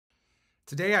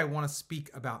Today, I want to speak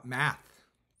about math,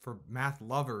 for math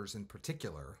lovers in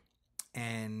particular,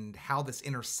 and how this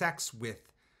intersects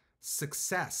with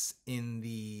success in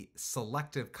the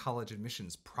selective college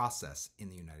admissions process in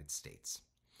the United States.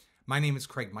 My name is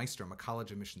Craig Meister. I'm a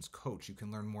college admissions coach. You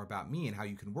can learn more about me and how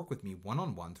you can work with me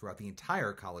one-on-one throughout the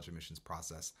entire college admissions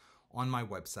process on my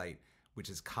website, which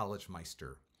is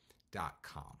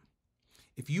collegemeister.com.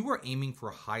 If you are aiming for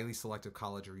a highly selective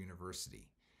college or university,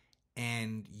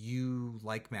 and you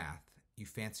like math, you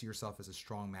fancy yourself as a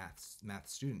strong math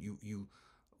student, you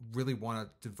really want to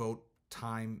devote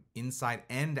time inside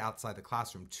and outside the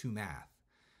classroom to math,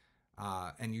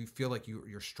 and you feel like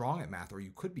you're strong at math, or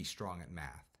you could be strong at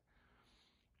math,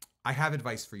 I have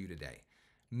advice for you today.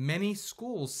 Many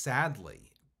schools,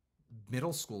 sadly,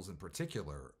 middle schools in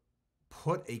particular,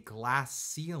 put a glass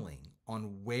ceiling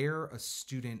on where a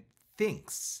student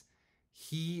thinks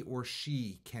he or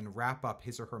she can wrap up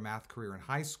his or her math career in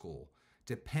high school,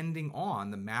 depending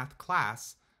on the math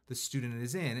class the student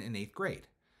is in eighth grade.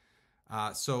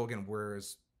 So again,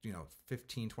 whereas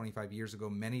 15, 25 years ago,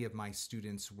 many of my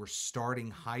students were starting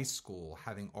high school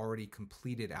having already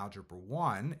completed Algebra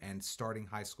 1 and starting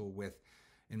high school with,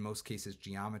 in most cases,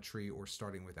 geometry, or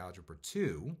starting with Algebra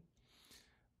 2.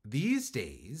 These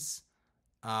days,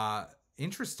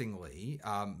 interestingly,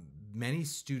 many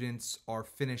students are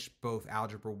finished both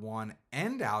Algebra 1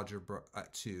 and Algebra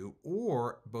 2,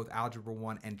 or both Algebra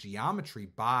 1 and geometry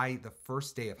by the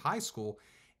first day of high school,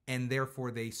 and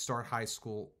therefore they start high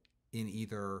school in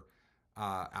either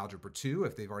Algebra 2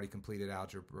 if they've already completed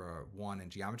Algebra 1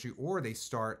 and geometry, or they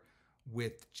start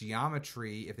with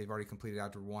geometry if they've already completed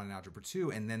Algebra 1 and Algebra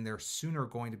 2, and then they're sooner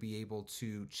going to be able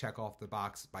to check off the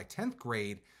box by 10th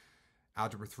grade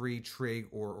Algebra 3, Trig,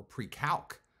 or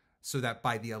Pre-Calc, so that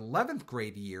by the 11th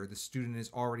grade year, the student is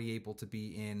already able to be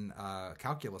in a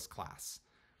calculus class.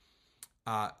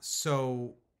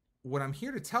 So what I'm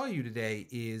here to tell you today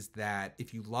is that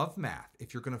if you love math,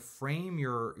 if you're going to frame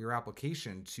your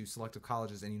application to selective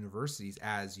colleges and universities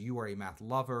as you are a math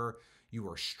lover, you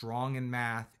are strong in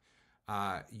math,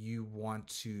 you want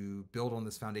to build on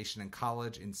this foundation in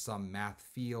college in some math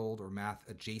field or math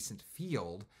adjacent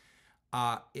field,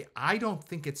 I don't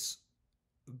think it's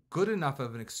good enough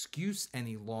of an excuse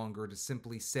any longer to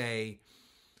simply say,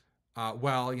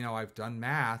 I've done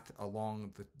math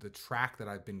along the track that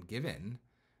I've been given,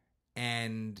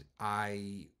 and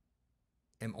I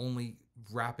am only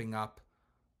wrapping up,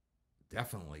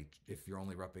 definitely, if you're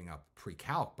only wrapping up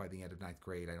pre-calc by the end of ninth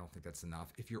grade, I don't think that's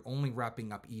enough. If you're only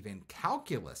wrapping up even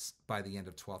calculus by the end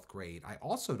of 12th grade, I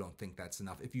also don't think that's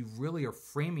enough. If you really are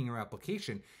framing your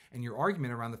application and your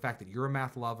argument around the fact that you're a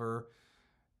math lover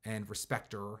and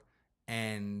respecter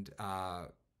and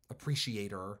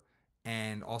appreciator,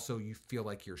 and also you feel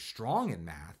like you're strong in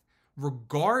math,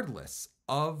 regardless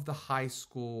of the high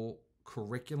school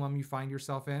curriculum you find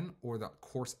yourself in or the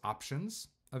course options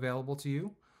available to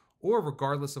you, or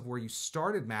regardless of where you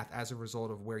started math as a result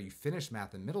of where you finished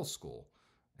math in middle school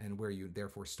and where you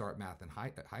therefore start math in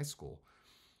high school,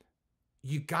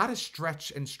 you got to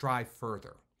stretch and strive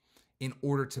further in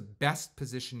order to best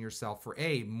position yourself for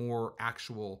a more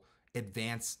actual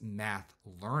advanced math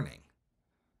learning.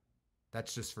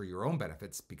 That's just for your own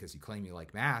benefits, because you claim you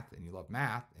like math and you love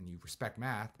math and you respect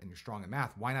math and you're strong in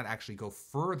math. Why not actually go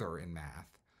further in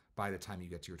math by the time you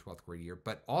get to your 12th grade year?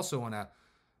 But also on a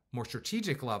more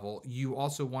strategic level, you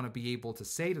also want to be able to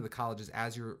say to the colleges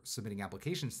as you're submitting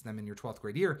applications to them in your 12th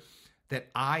grade year that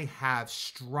I have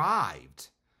strived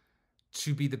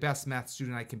to be the best math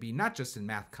student I can be, not just in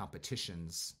math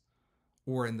competitions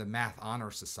or in the Math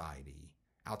Honor Society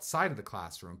outside of the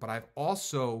classroom, but I've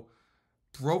also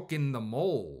broken the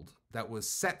mold that was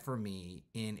set for me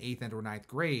in 8th and or 9th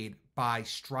grade by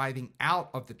striving out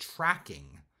of the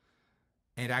tracking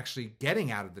and actually getting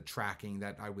out of the tracking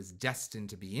that I was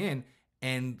destined to be in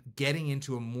and getting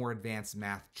into a more advanced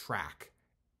math track.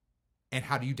 And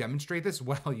how do you demonstrate this?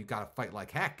 Well, you got to fight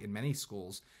like heck in many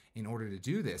schools in order to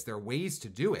do this. There are ways to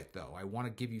do it, though. I want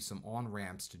to give you some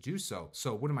on-ramps to do so.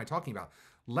 So what am I talking about?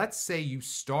 Let's say you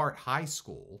start high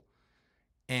school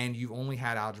and you've only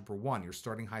had Algebra 1. You're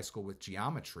starting high school with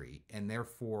geometry, and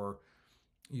therefore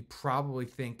you probably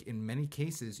think in many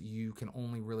cases you can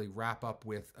only really wrap up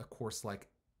with a course like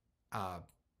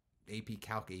AP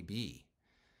Calc AB,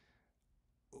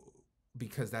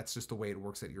 because that's just the way it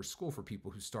works at your school for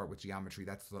people who start with geometry.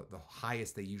 That's the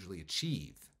highest they usually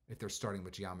achieve. If they're starting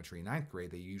with geometry in ninth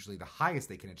grade, the highest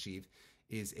they can achieve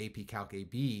is AP Calc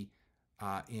AB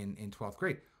in 12th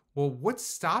grade. Well, what's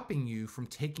stopping you from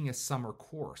taking a summer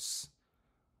course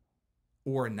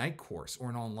or a night course or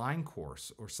an online course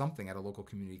or something at a local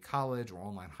community college or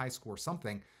online high school or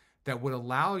something that would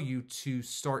allow you to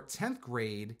start 10th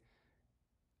grade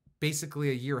basically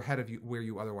a year ahead of you where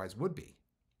you otherwise would be.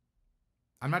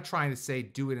 I'm not trying to say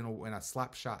do it in a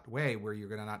slap shot way where you're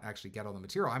going to not actually get all the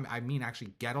material. I mean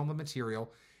actually get all the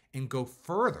material and go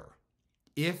further.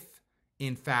 If,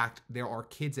 in fact, there are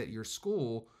kids at your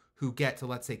school who get to,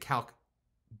 let's say, Calc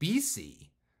BC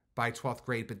by 12th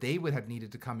grade, but they would have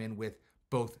needed to come in with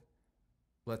both,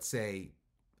 let's say,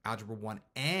 Algebra 1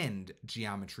 and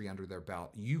geometry under their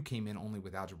belt. You came in only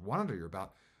with Algebra 1 under your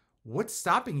belt. What's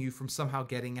stopping you from somehow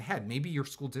getting ahead? Maybe your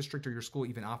school district or your school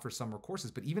even offers summer courses,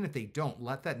 but even if they don't,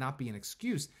 let that not be an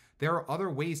excuse. There are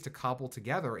other ways to cobble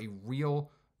together a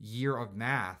real year of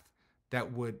math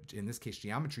that would, in this case,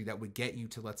 geometry, that would get you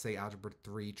to, let's say, Algebra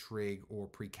 3, Trig, or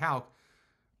Pre-Calc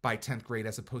by 10th grade,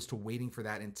 as opposed to waiting for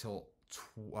that until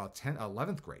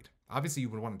 11th grade. Obviously, you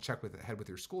would want to check ahead with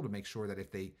your school to make sure that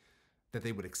if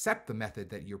they would accept the method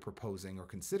that you're proposing or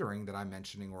considering that I'm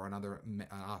mentioning, or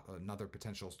another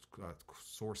potential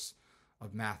source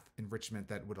of math enrichment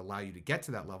that would allow you to get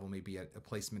to that level, maybe a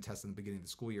placement test in the beginning of the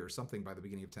school year or something by the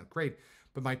beginning of 10th grade.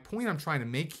 But my point I'm trying to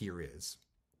make here is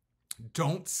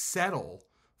don't settle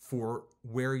for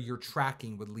where your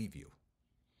tracking would leave you.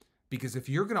 Because if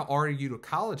you're going to argue to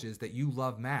colleges that you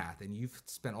love math and you've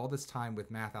spent all this time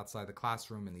with math outside the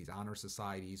classroom in these honor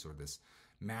societies or this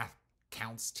math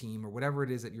counts team or whatever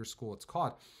it is at your school it's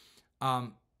called,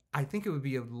 I think it would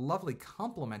be a lovely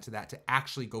complement to that to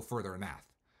actually go further in math.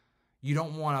 You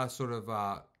don't want to sort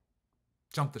of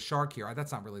jump the shark here.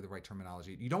 That's not really the right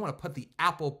terminology. You don't want to put the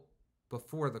apple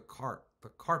before the cart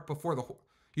before the horse.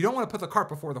 You don't want to put the cart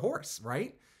before the horse,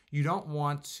 right? You don't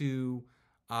want to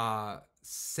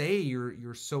say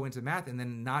you're so into math and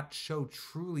then not show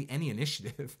truly any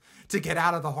initiative to get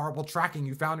out of the horrible tracking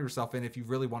you found yourself in if you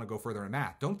really want to go further in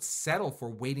math. Don't settle for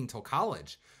waiting till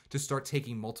college to start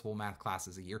taking multiple math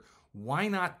classes a year. Why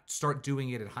not start doing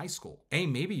it in high school?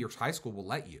 Maybe your high school will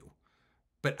let you,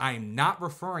 but I'm not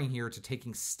referring here to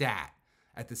taking stat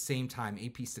at the same time,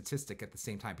 AP statistic at the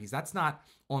same time, because that's not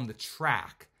on the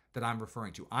track that I'm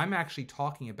referring to. I'm actually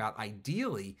talking about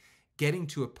ideally getting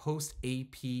to a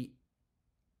post-AP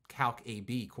Calc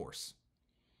AB course.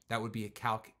 That would be a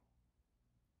Calc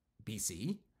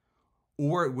BC,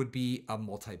 or it would be a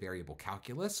multivariable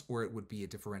calculus, or it would be a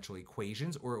differential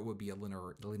equations, or it would be a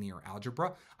linear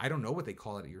algebra. I don't know what they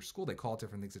call it at your school. They call it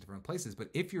different things at different places. But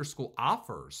if your school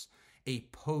offers a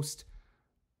post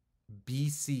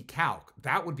BC Calc,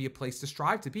 that would be a place to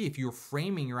strive to be. If you're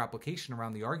framing your application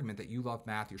around the argument that you love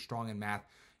math, you're strong in math,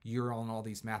 you're on all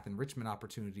these math enrichment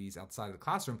opportunities outside of the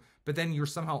classroom, but then you're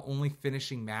somehow only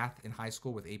finishing math in high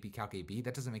school with AP Calc AB,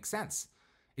 that doesn't make sense.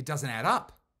 It doesn't add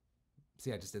up.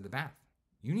 See, I just did the math.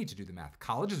 You need to do the math.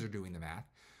 Colleges are doing the math.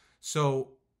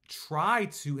 So try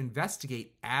to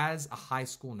investigate as a high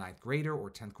school 9th grader or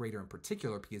 10th grader in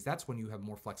particular, because that's when you have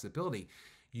more flexibility.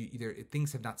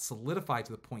 Things have not solidified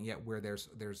to the point yet where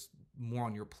there's more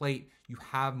on your plate. You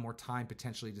have more time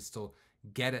potentially to still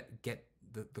get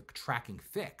the tracking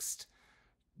fixed.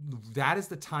 That is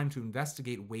the time to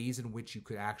investigate ways in which you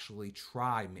could actually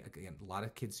try. Again, a lot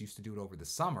of kids used to do it over the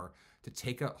summer to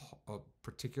take a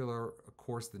particular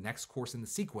course, the next course in the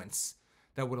sequence,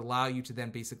 that would allow you to then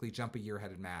basically jump a year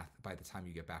ahead in math by the time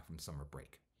you get back from summer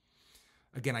break.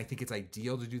 Again, I think it's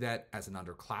ideal to do that as an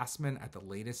underclassman at the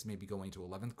latest, maybe going to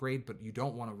 11th grade, but you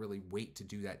don't want to really wait to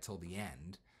do that till the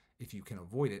end if you can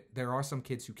avoid it. There are some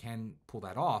kids who can pull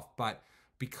that off, but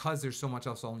because there's so much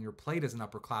else on your plate as an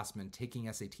upperclassman,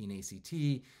 taking SAT and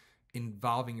ACT,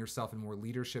 involving yourself in more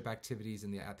leadership activities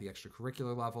at the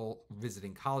extracurricular level,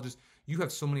 visiting colleges, you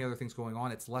have so many other things going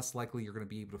on, it's less likely you're going to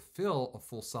be able to fill a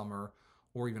full summer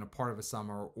or even a part of a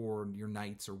summer or your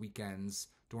nights or weekends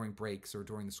during breaks or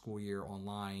during the school year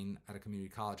online at a community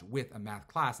college with a math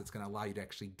class that's going to allow you to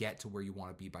actually get to where you want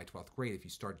to be by 12th grade if you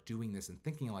start doing this and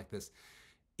thinking like this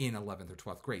in 11th or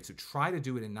 12th grade. So try to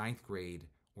do it in 9th grade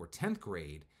or 10th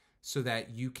grade so that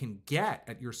you can get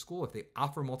at your school, if they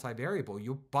offer multivariable,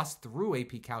 you'll bust through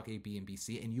AP Calc AB and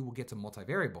BC and you will get to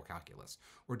multivariable calculus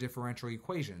or differential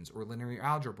equations or linear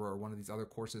algebra or one of these other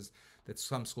courses that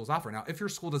some schools offer. Now, if your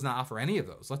school does not offer any of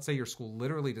those, let's say your school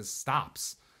literally just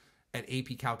stops at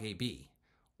AP Calc AB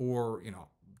or,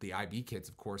 the IB kids,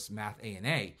 of course, Math A and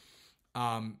A,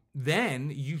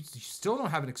 then you still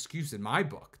don't have an excuse in my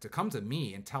book to come to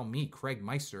me and tell me, Craig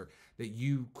Meister, that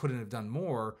you couldn't have done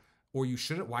more or you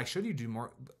shouldn't. Why should you do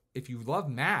more? If you love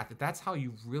math, if that's how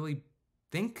you really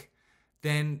think,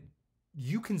 then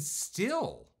you can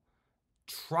still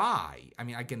try. I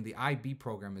mean, again, the IB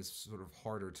program is sort of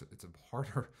harder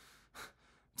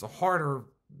it's a harder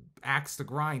axe to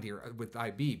grind here with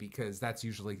IB because that's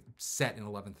usually set in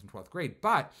 11th and 12th grade.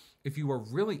 But if you are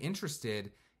really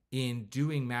interested in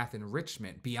doing math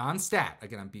enrichment beyond stat,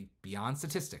 again, I'm beyond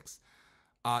statistics,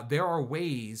 there are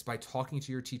ways by talking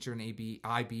to your teacher in IB,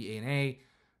 A&A,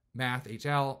 Math,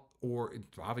 HL, or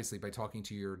obviously by talking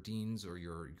to your deans or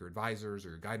your advisors or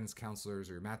your guidance counselors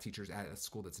or your math teachers at a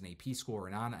school that's an AP school or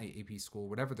a non-AP school,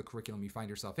 whatever the curriculum you find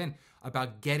yourself in,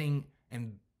 about getting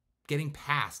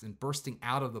past and bursting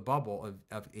out of the bubble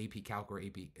of AP Calc or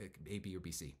AB or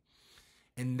BC.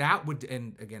 And that would,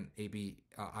 and again, AB,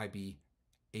 IB,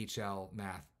 HL,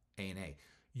 Math, A&A.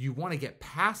 You want to get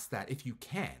past that if you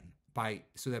can,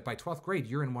 so that by 12th grade,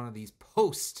 you're in one of these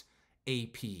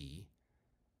post-AP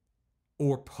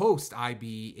or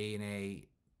post-IB, A&A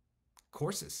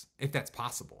courses, if that's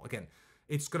possible. Again,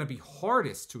 it's going to be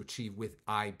hardest to achieve with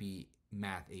IB,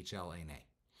 Math, HL, A&A.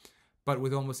 But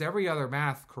with almost every other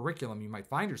math curriculum you might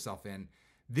find yourself in,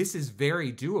 this is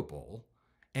very doable.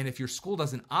 And if your school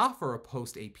doesn't offer a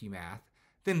post-AP math,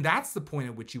 then that's the point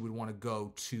at which you would want to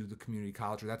go to the community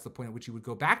college, or that's the point at which you would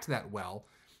go back to that well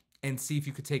and see if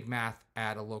you could take math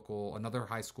at another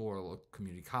high school or a local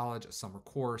community college, a summer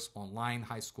course, online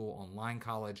high school, online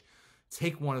college.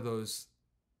 Take one of those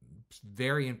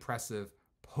very impressive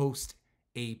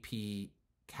post-AP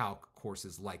Calc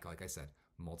courses like I said,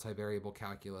 multivariable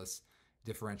calculus,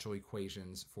 differential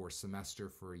equations for a semester,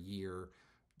 for a year,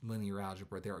 linear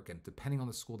algebra. There, again, depending on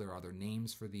the school, there are other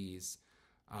names for these.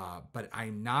 But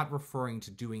I'm not referring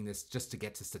to doing this just to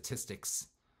get to statistics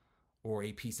or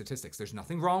AP statistics. There's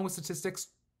nothing wrong with statistics.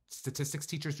 Statistics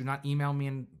teachers, do not email me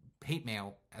in hate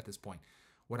mail at this point.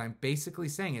 What I'm basically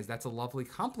saying is that's a lovely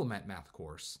complement math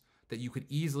course that you could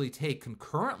easily take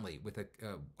concurrently with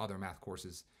other math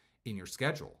courses in your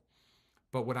schedule.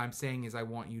 But what I'm saying is I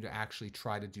want you to actually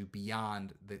try to do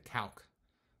beyond the calc.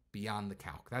 Beyond the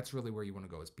calc. That's really where you want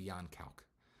to go, is beyond calc.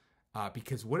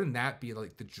 Because wouldn't that be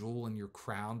like the jewel in your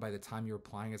crown by the time you're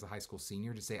applying as a high school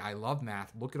senior to say, I love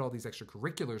math, look at all these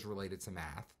extracurriculars related to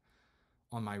math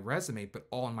on my resume, but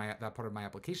all in that part of my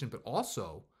application. But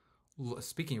also,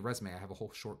 speaking of resume, I have a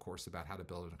whole short course about how to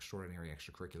build an extraordinary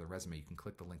extracurricular resume. You can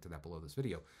click the link to that below this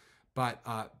video. But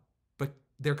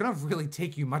they're going to really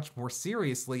take you much more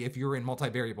seriously if you're in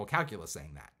multivariable calculus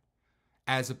saying that,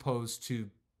 as opposed to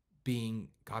being,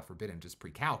 God forbid, in just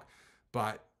pre-calc,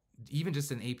 but even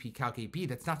just an AP Calc AB,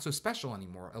 that's not so special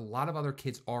anymore. A lot of other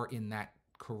kids are in that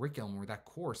curriculum or that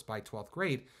course by 12th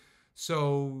grade.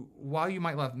 So while you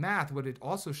might love math, what it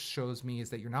also shows me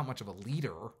is that you're not much of a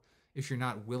leader if you're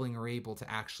not willing or able to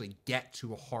actually get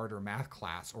to a harder math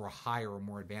class or a higher or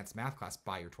more advanced math class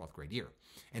by your 12th grade year.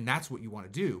 And that's what you want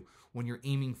to do when you're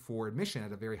aiming for admission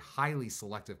at a very highly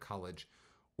selective college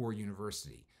or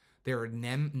university. There are a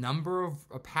number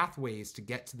of pathways to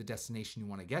get to the destination you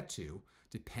want to get to,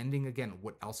 depending, again,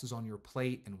 what else is on your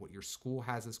plate and what your school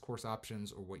has as course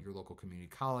options or what your local community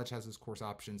college has as course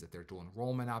options, if they're dual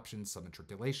enrollment options,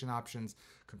 sub-matriculation options,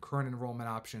 concurrent enrollment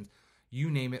options,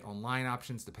 you name it, online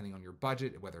options, depending on your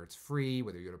budget, whether it's free,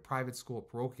 whether you're at a private school, a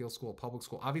parochial school, a public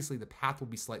school. Obviously, the path will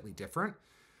be slightly different,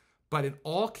 but in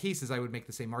all cases, I would make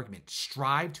the same argument.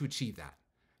 Strive to achieve that,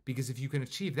 because if you can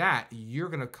achieve that, you're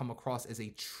going to come across as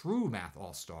a true math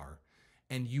all-star,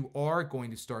 and you are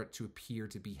going to start to appear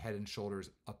to be head and shoulders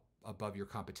up above your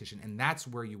competition. And that's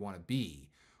where you want to be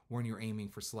when you're aiming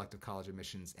for selective college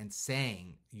admissions and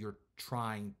saying you're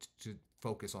trying to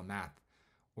focus on math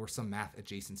or some math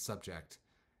adjacent subject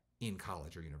in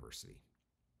college or university.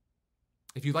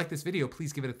 If you like this video,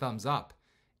 please give it a thumbs up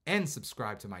and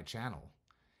subscribe to my channel.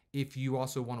 If you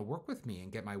also want to work with me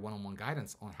and get my one-on-one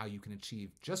guidance on how you can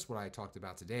achieve just what I talked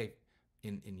about today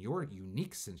in your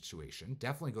unique situation,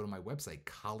 definitely go to my website,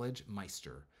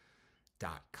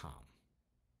 collegemeister.com.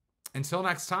 Until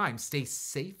next time, stay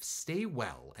safe, stay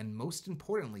well, and most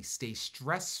importantly, stay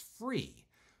stress-free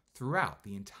throughout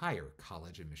the entire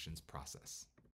college admissions process.